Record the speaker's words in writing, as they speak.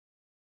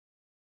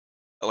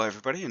Hello,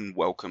 everybody, and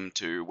welcome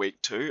to week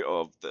 2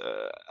 of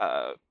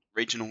the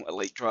Regional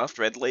Elite Draft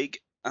Red League.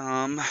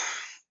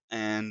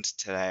 And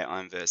today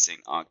I'm versing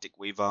Arctic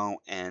Weavile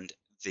and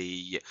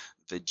the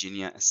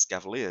Virginia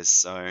Escavaliers.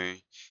 So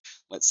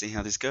let's see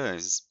how this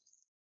goes.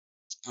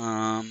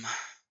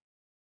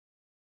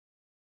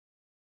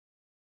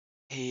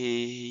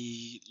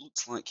 He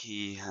looks like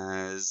he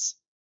has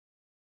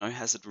no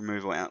hazard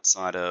removal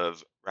outside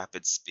of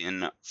Rapid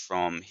Spin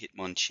from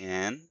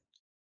Hitmonchan.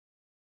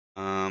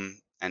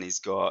 And he's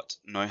got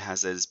no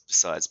hazards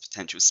besides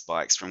potential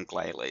spikes from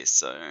Glalie,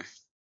 so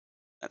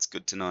that's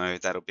good to know.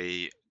 That'll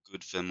be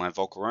good for my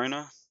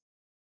Volcarona.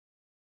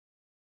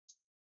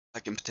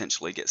 I can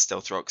potentially get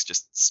Stealth Rocks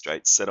just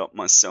straight set up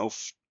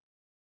myself,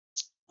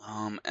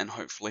 and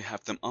hopefully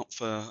have them up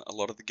for a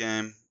lot of the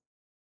game.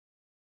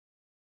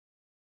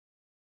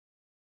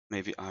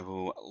 Maybe I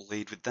will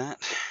lead with that.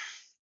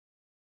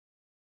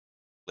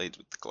 Lead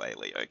with the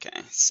Glalie.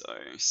 Okay, so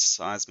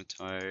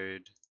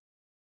Seismitoad.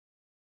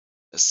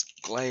 This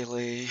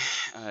Glalie.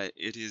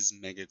 It is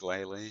Mega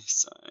Glalie,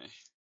 so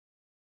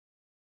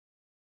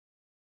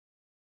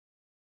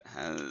it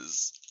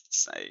has,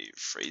 say,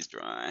 Freeze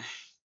Dry.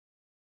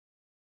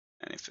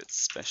 And if it's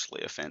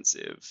especially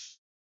offensive,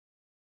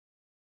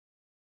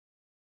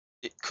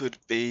 it could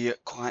be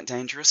quite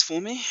dangerous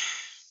for me.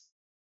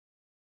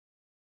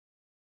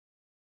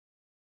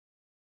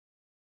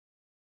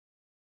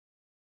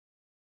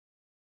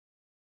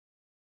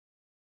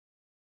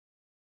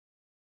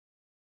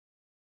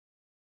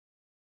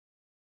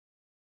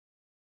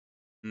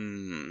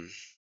 Hmm.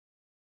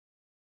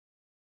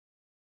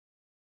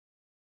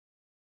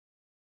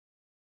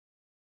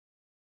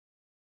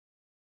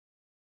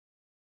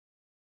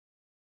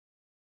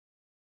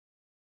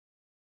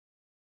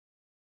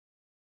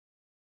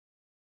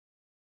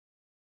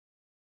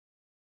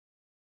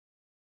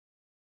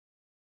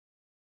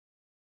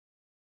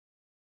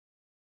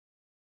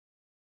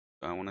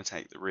 I want to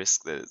take the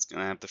risk that it's going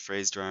to have the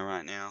freeze dry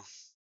right now.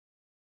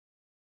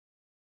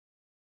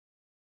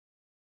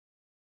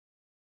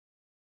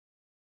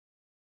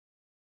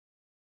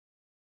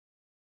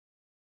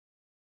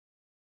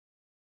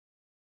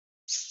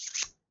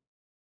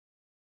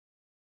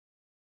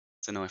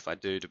 Don't know if I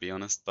do, to be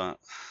honest, but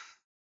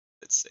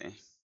let's see. It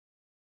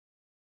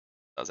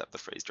does have the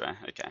freeze dry.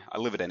 Okay, I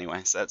live it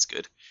anyway, so that's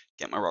good.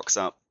 Get my rocks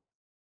up.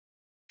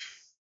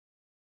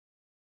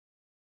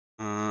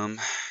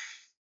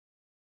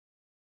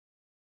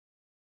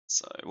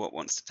 So what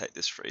wants to take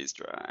this freeze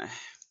dry?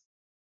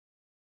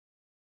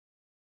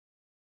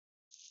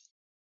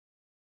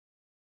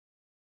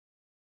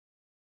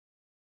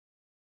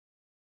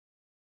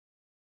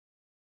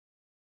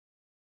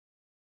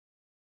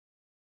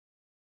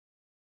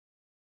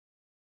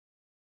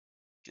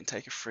 Can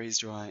take a freeze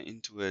dry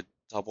into a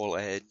double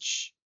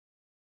edge.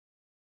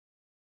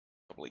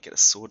 Probably get a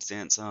Swords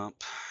Dance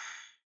up.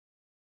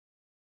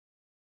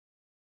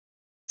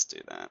 Let's do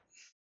that.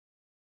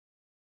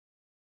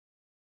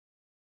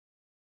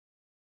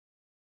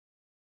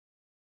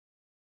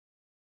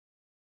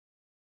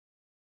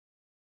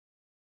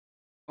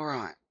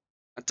 Alright.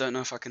 I don't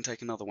know if I can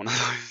take another one of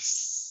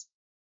those.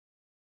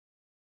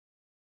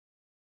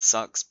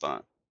 Sucks,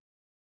 but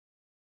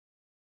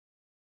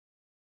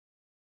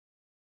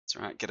it's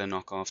alright. Get a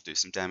knockoff, do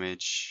some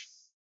damage.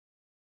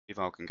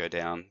 Weavile can go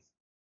down.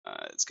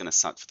 It's going to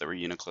suck for the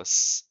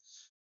Reuniclus,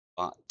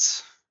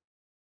 but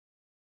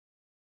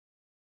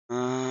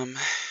Corona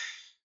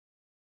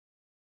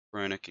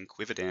can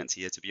Quiver Dance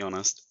here, to be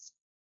honest.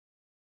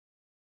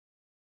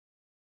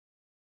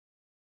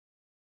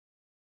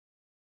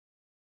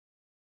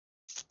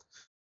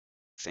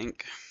 I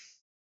think.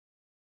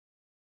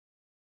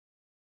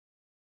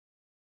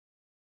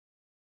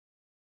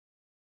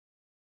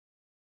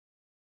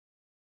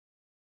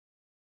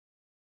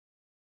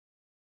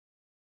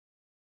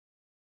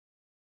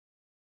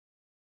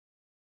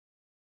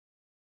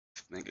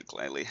 Mega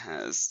Glalie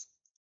has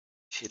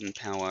Hidden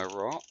Power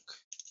Rock.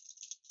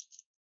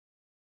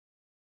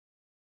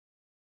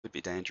 Could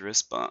be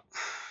dangerous, but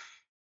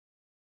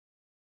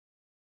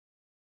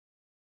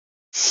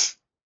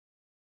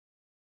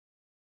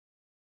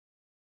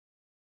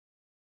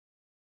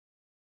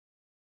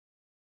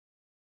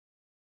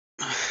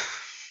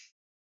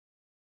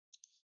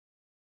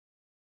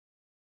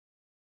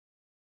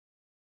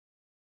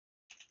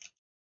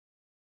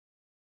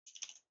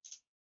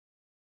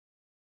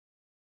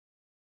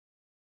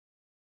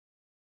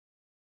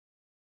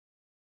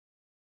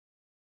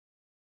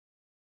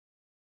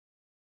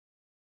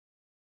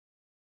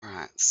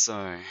Alright,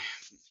 so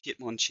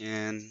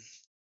Hitmonchan,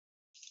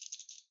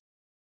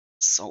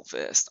 Salt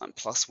Vest, I'm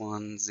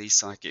 +1, Z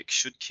Psychic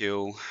should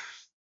kill.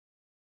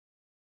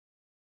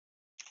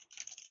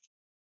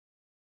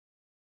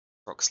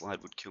 Rock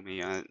Slide would kill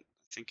me. I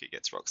think it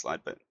gets Rock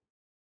Slide, but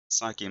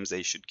Psyche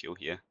MZ should kill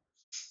here.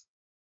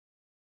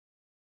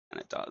 And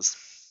it does.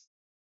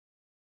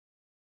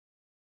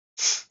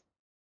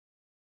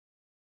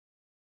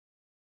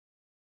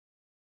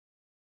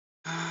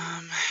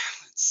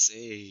 Let's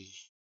see.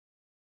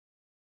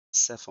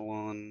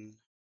 Cephalon.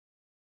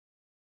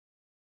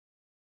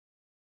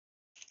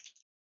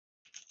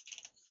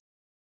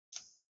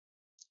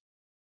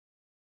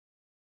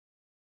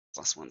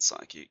 +1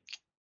 psychic.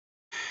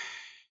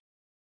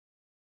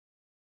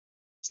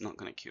 It's not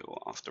going to kill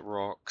after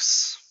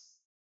rocks.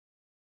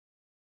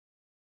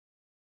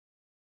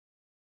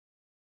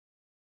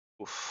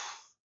 Oof.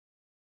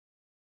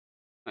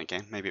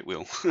 Okay, maybe it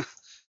will.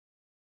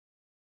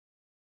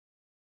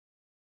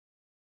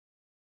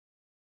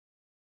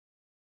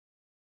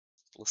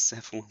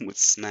 Blacephalon with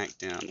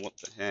Smackdown, what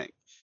the heck?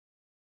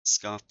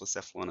 Scarf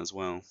Blacephalon as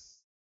well.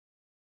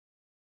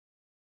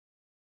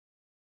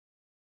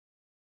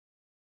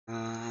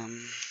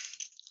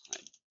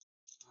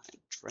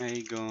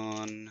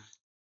 Dragon.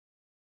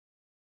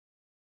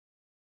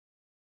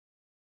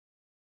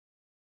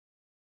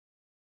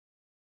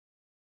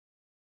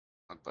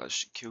 Bugbuzz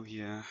should kill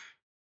here.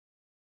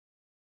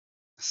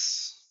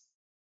 Yes.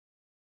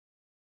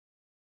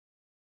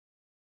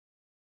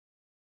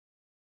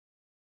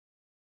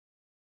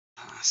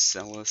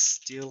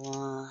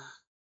 Celesteela.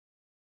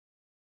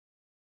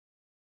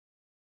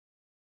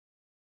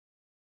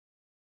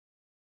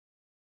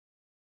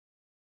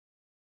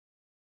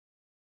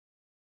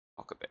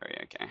 Berry,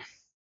 okay.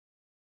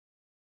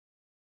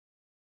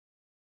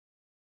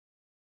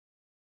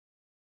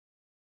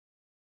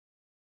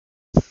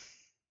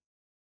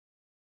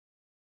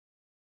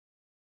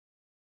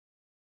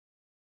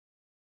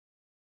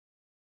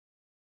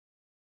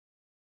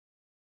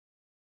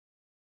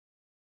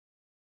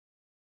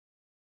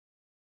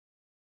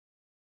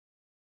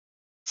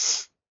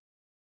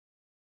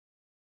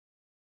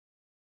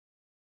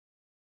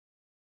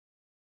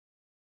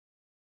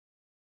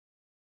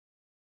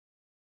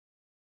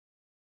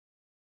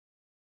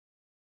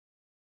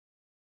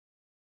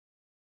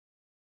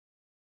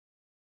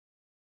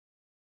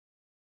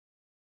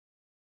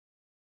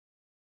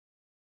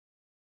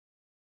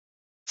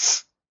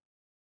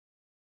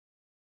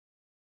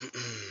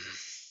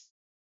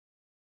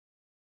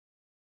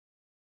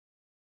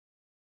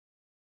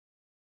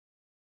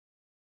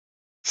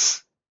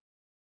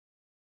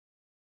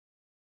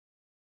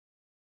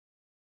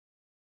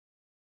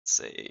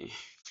 See,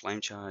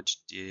 Flame Charge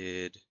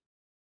did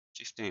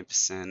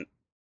 15%.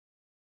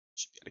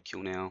 Should be able to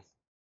kill now.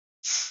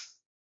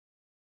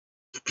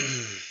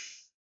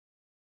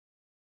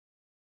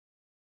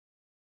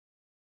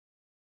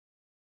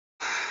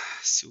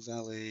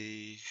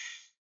 Sylvally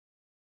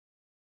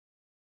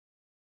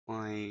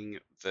playing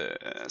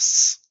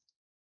versus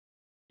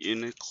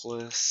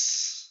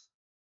Uniclus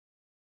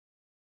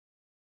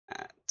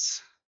at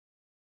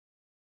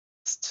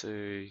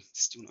 +2.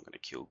 Still not going to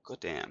kill.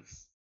 Goddamn.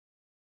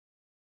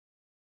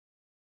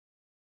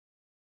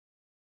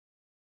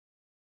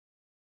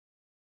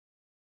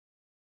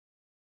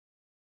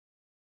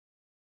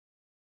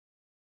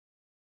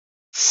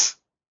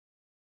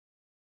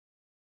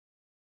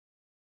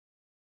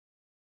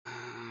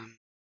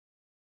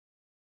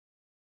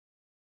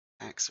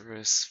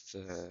 Axorus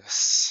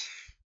versus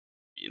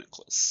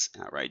Uniclus.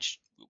 Outrage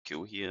will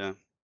kill here.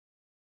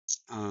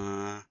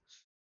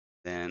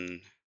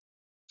 Then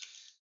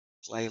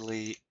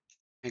Glalie,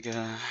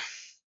 Mega.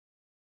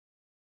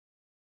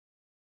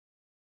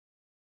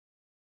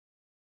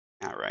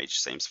 Outrage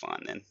seems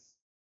fine then.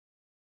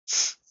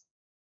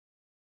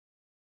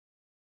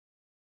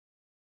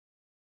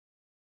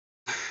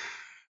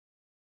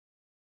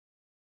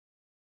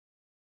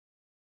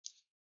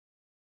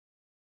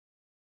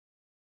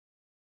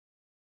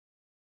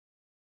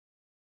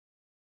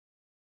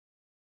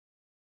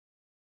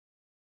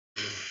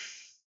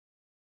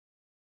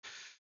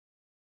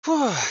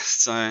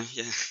 So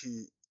yeah,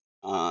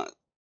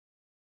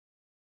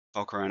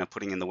 Volcarona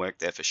putting in the work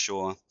there for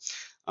sure.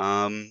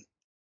 Good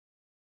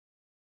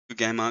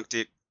game,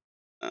 Arctic.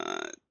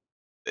 But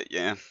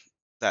yeah,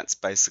 that's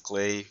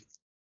basically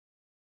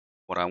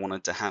what I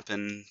wanted to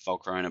happen.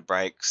 Volcarona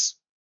breaks,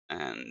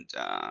 and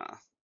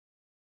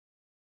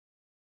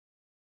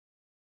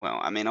well,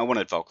 I mean, I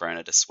wanted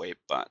Volcarona to sweep,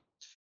 but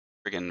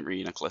friggin'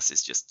 Reuniclus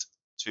is just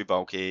too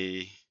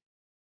bulky.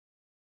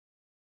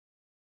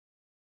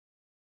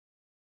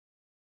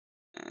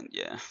 And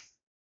yeah,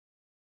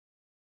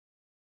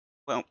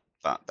 well,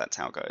 but that's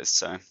how it goes.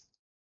 So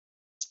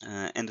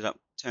ended up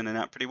turning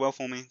out pretty well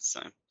for me.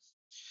 So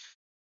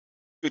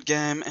good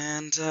game,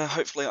 and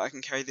hopefully I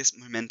can carry this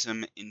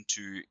momentum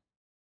into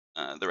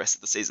the rest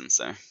of the season.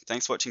 So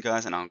thanks for watching,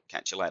 guys, and I'll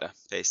catch you later.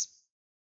 Peace.